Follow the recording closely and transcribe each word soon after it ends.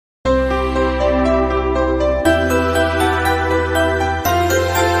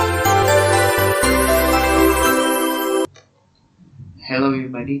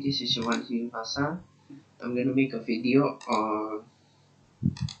everybody, this is Shravan. I'm gonna make a video on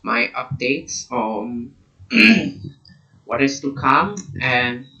my updates on what is to come,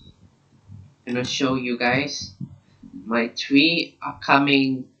 and I'm gonna show you guys my 3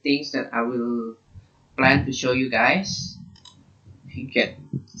 upcoming things that I will plan to show you guys. You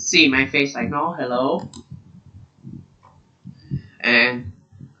can see my face, I know. Hello. And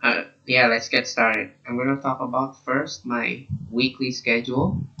yeah, let's get started. I'm gonna talk about first my weekly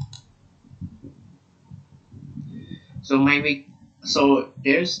schedule. So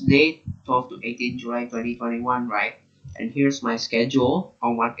there's date 12 to 18 July 2021, right? And here's my schedule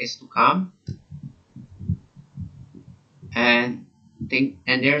on what is to come. And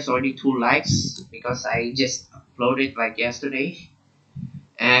there's already 2 likes because I just uploaded like yesterday.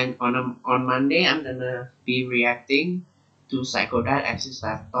 And on Monday, I'm gonna be reacting to Psychodad Access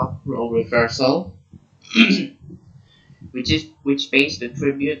Laptop role reversal, which pays the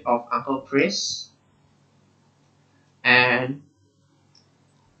tribute of Uncle Chris. And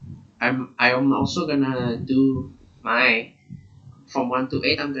I'm also gonna do my from 1 to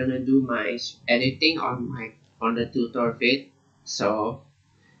 8. I'm gonna do my editing on the tutor feed, so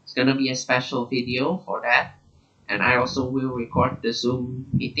it's gonna be a special video for that. And I also will record the Zoom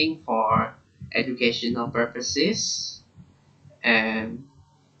meeting for educational purposes. And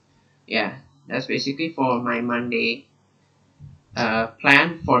yeah, that's basically for my Monday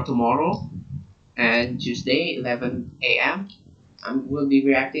plan for tomorrow. And Tuesday 11 a.m. I will be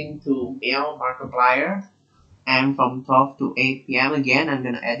reacting to Mail Markiplier. And from 12 to 8 p.m. again, I'm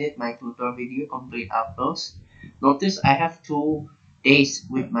gonna edit my tutor video complete uploads. Notice I have 2 days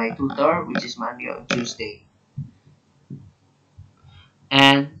with my tutor, which is Monday and Tuesday.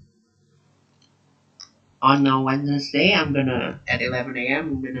 And on Wednesday, at 11 a.m.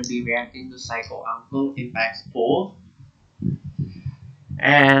 I'm gonna be reacting to Psycho Uncle Impacts Poll.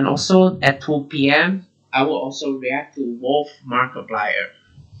 And also at 2 p.m. I will also react to Wolf Markiplier.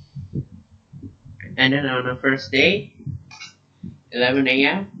 And then on the first day, 11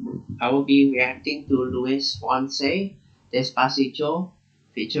 a.m. I will be reacting to Luis Fonse Despacito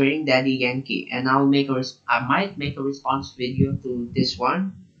featuring Daddy Yankee, and I might make a response video to this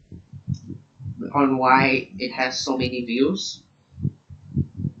one on why it has so many views.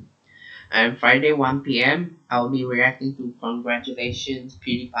 And Friday 1 p.m. I'll be reacting to Congratulations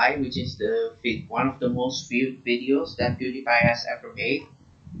PewDiePie, which is one of the most viewed videos that PewDiePie has ever made.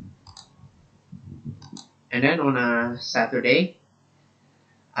 And then on a Saturday,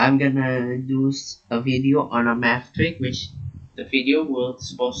 I'm gonna do a video on a math trick, which the video will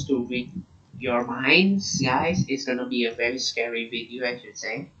supposed to read your minds, guys. It's gonna be a very scary video, I should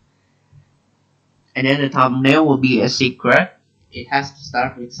say. And then the thumbnail will be a secret. It has to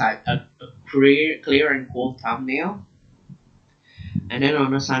start with a clear and cool thumbnail. And then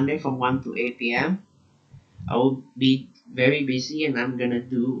on a Sunday from 1 to 8 p.m. I will be very busy, and I'm gonna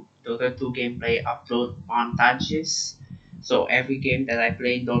do Dota 2 gameplay upload montages. So every game that I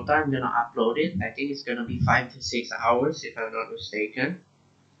play in Dota, I'm gonna upload it. I think it's gonna be 5 to 6 hours if I'm not mistaken.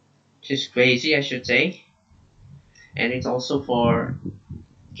 Which is crazy, I should say. And it's also for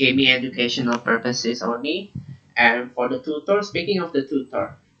gaming educational purposes only. And for the tutor, speaking of the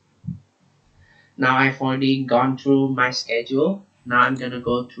tutor, now I've already gone through my schedule. Now I'm gonna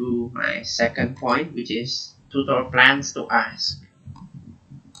go through my second point, which is tutor plans to ask.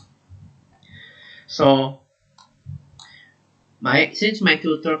 So since my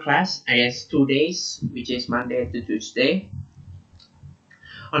tutor class has 2 days, which is Monday to Tuesday.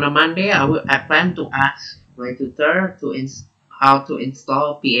 On a Monday, I plan to ask my tutor how to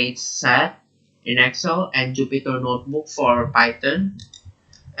install PHSAT in Excel and Jupyter Notebook for Python.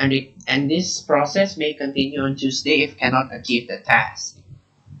 And this process may continue on Tuesday if cannot achieve the task.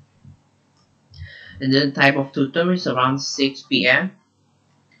 And then the time of tutor is around 6 p.m.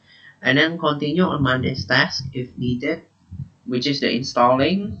 And then continue on Monday's task if needed, which is the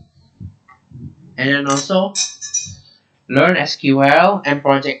installing. And then also learn SQL and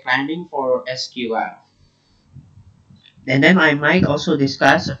project planning for SQL. And then I might also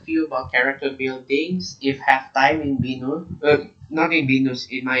discuss a few about character buildings if have time in not in Venus,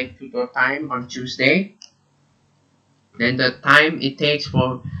 in my tutor time on Tuesday. Then the time it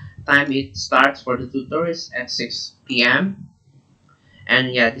starts for the tutor is at 6 p.m.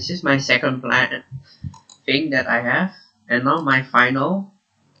 And yeah, this is my second thing that I have. And now my final,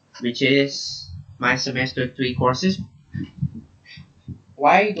 which is my semester 3 courses.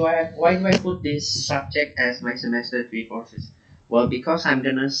 Why do I put this subject as my semester 3 courses? Well, because I'm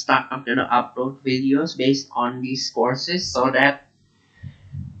gonna upload videos based on these courses so that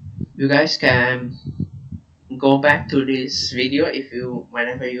you guys can go back to this video if you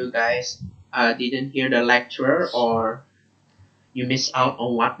whenever you guys didn't hear the lecturer or you miss out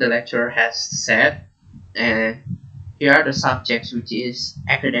on what the lecturer has said. And here are the subjects, which is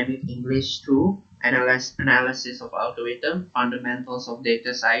academic English 2, analysis of algorithm, fundamentals of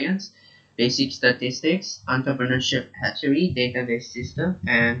data science, basic statistics, entrepreneurship theory, database system,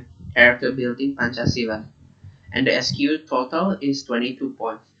 and character building Pancasila. And the SQ total is 22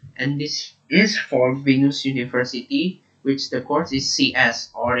 points. And this is for Venus University, which the course is CS,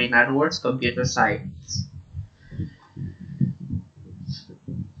 or in other words, computer science.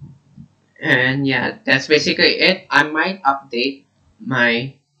 And yeah, that's basically it. I might update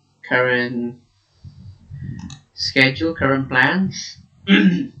my current schedule, current plans.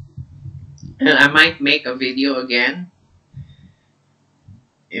 And I might make a video again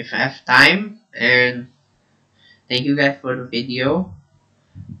if I have time. And thank you guys for the video.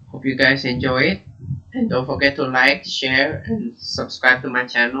 Hope you guys enjoy it. And don't forget to like, share, and subscribe to my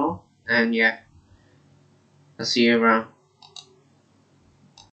channel. And yeah, I'll see you around.